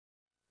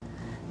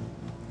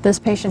This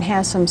patient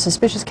has some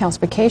suspicious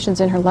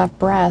calcifications in her left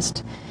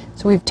breast.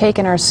 So we've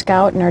taken our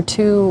SCOUT and our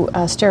two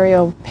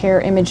stereo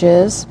pair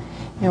images,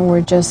 and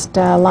we're just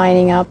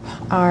lining up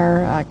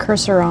our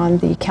cursor on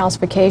the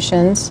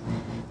calcifications,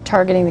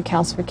 targeting the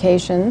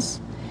calcifications,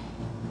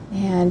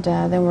 and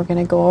then we're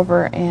going to go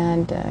over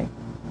and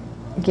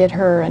get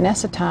her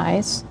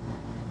anesthetized.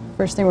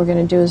 First thing we're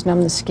going to do is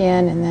numb the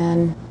skin, and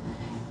then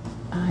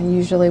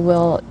usually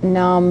we'll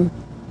numb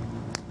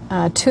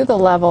to the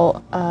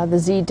level, the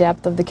Z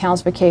depth of the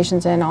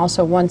calcifications, and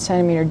also 1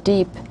 centimeter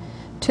deep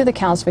to the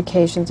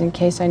calcifications in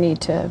case I need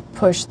to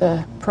push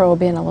the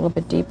probe in a little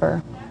bit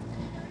deeper.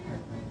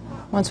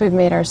 Once we've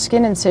made our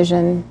skin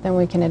incision, then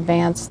we can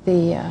advance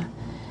the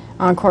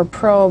ENCOR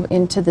probe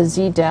into the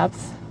Z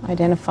depth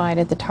identified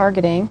at the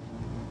targeting,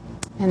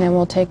 and then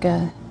we'll take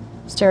a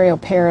stereo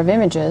pair of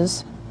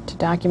images to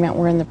document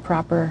we're in the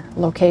proper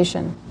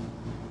location.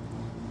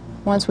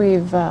 Once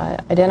we've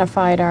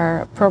identified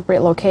our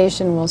appropriate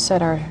location, we'll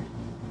set our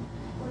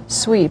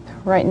sweep.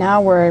 Right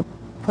now we're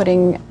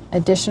putting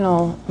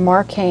additional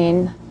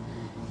Marcaine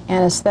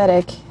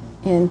anesthetic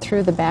in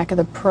through the back of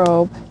the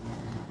probe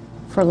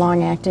for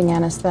long-acting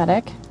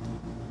anesthetic.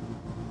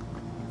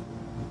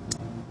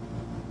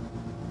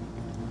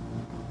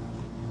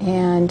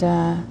 And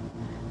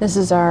this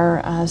is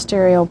our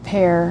stereo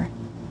pair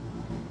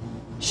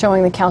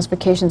showing the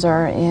calcifications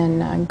are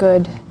in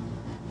good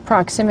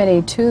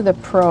proximity to the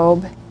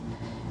probe.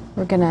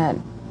 We're going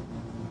to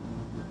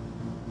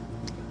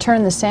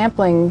turn the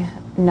sampling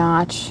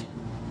notch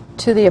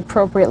to the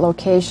appropriate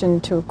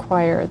location to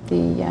acquire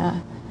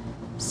the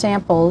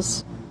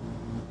samples.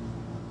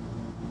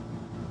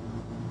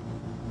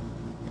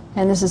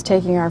 And this is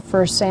taking our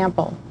first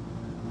sample.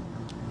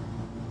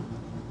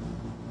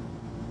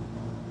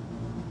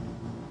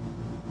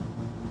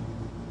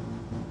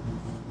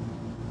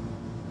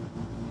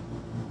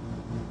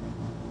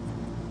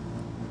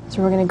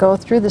 So we're going to go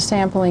through the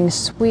sampling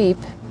sweep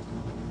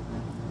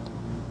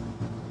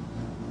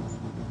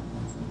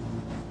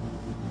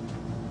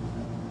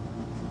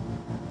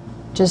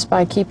just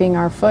by keeping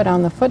our foot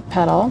on the foot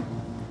pedal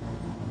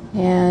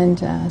and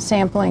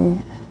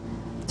sampling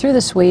through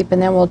the sweep,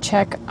 and then we'll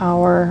check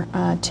our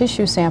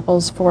tissue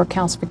samples for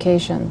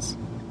calcifications.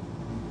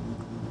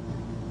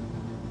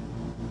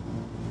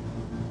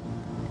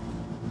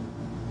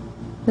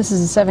 This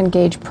is a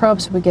 7-gauge probe,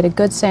 so we get a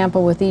good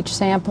sample with each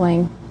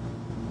sampling.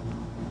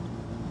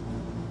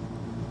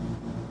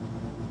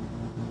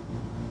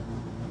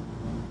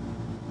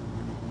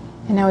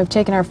 And now we've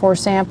taken our 4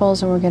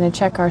 samples, and we're going to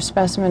check our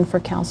specimen for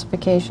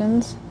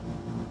calcifications.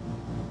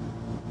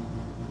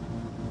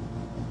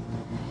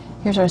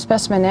 Here's our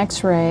specimen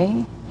X-ray,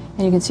 and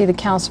you can see the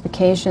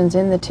calcifications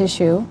in the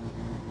tissue.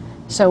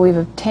 So we've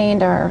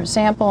obtained our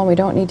sample, and we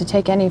don't need to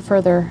take any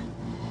further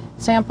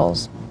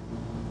samples.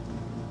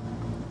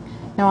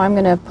 Now I'm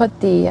going to put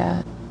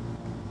the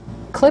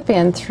clip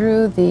in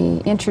through the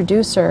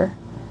introducer,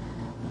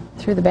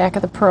 through the back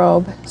of the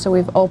probe. So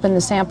we've opened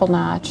the sample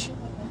notch,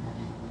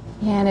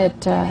 and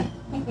it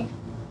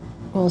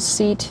will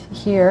seat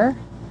here.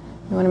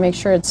 You want to make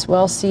sure it's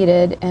well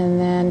seated,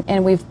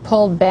 and we've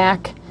pulled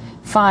back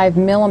 5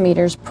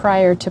 millimeters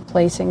prior to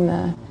placing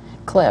the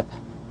clip.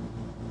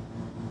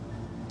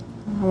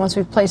 And once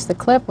we've placed the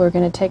clip, we're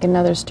going to take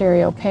another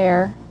stereo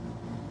pair.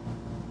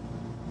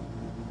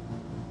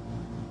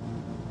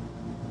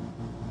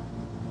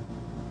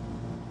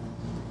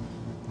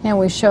 And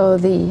we show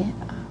the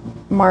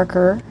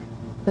marker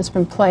that's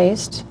been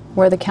placed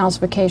where the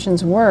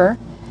calcifications were.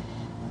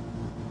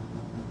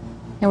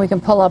 And we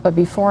can pull up a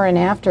before and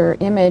after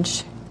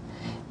image,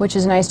 which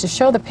is nice to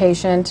show the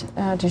patient,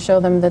 to show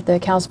them that the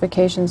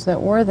calcifications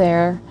that were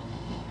there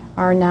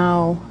are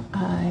now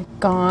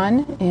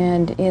gone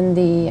and in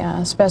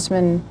the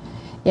specimen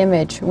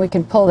image. We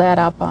can pull that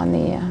up on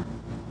the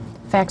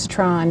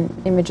Faxitron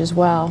image as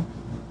well.